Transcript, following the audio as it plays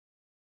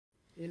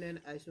in an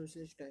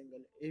isosceles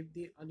triangle, if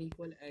the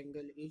unequal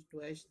angle is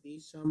twice the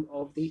sum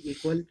of the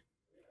equal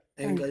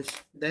angles,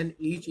 then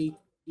each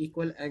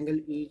equal angle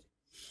is।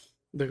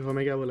 देखो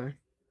हमें क्या बोला है,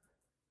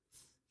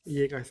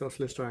 ये एक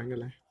आइसोसेलेस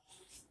ट्रायंगल है,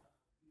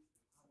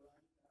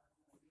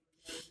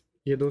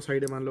 ये दो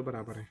साइडें मान लो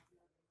बराबर है,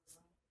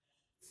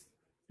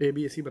 ए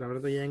बी सी बराबर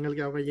है, तो ये एंगल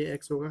क्या होगा, ये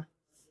एक्स होगा,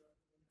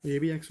 ये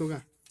भी एक्स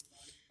होगा।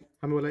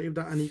 हमें बोला if the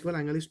unequal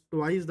angle is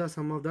twice the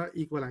some of the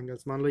equal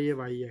angles, मान लो ये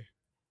वाई है,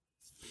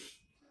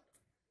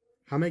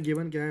 हमें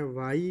गिवन क्या है,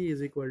 Y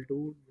is equal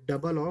to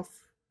double of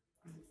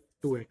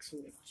 2x।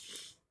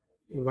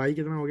 Y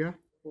कितना हो गया,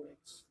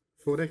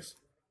 4x।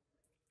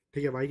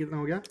 ठीक है, वाई कितना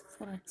हो गया,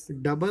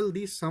 double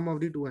the some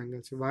of the two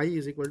angles. Y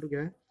is equal to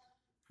क्या है,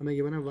 हमें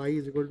गिवन है Y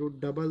is equal to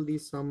double the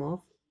some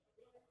of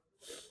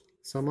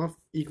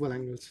equal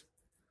angles.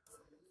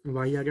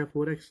 Y आ गया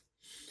 4x।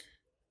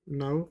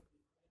 Now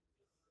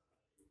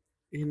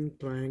in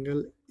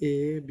triangle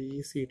A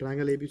B C,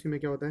 triangle A B C में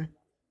क्या होता है,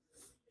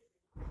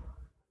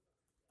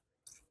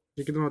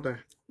 ये कितना होता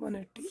है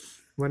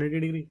 180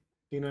 डिग्री,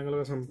 तीन एंगल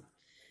का सम।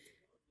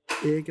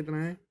 ए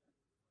कितना है,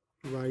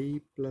 y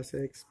plus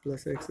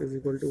x is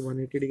equal to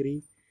 180 degree,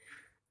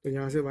 तो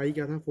यहाँ से y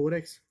क्या था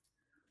 4x,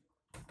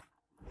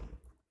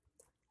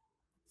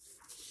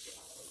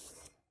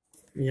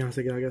 यहाँ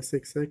से क्या आ गया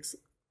 6x,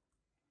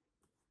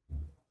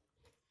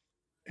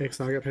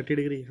 x आ गया 30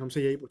 डिग्री,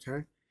 हमसे यही पूछा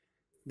है।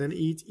 Then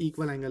each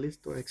equal angle is,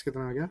 तो x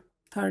कितना आ गया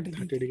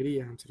 30 डिग्री,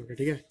 ये आंसर हो गया।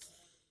 ठीक है,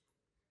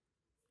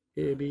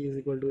 A B is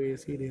equal to A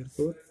C,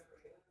 therefore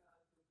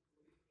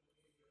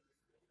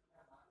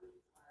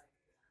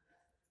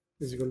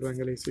is equal to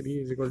angle A C B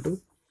is equal to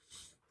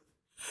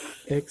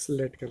x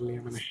late कर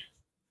लिया मैंने।